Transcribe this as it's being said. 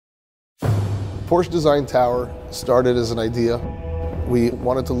Porsche Design Tower started as an idea. We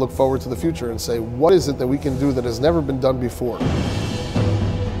wanted to look forward to the future and say, what is it that we can do that has never been done before?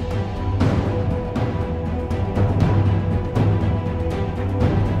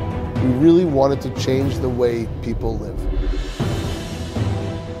 We really wanted to change the way people live.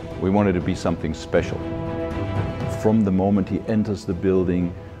 We wanted to be something special. From the moment he enters the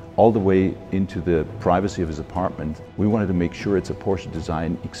building, all the way into the privacy of his apartment, we wanted to make sure it's a Porsche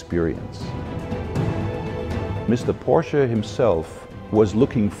design experience. Mr. Porsche himself was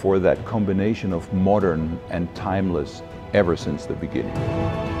looking for that combination of modern and timeless ever since the beginning.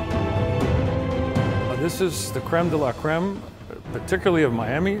 This is the creme de la creme, particularly of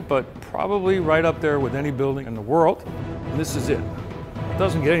Miami, but probably right up there with any building in the world. And this is it. It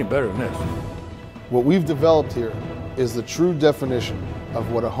doesn't get any better than this. What we've developed here is the true definition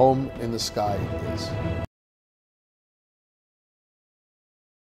of what a home in the sky is.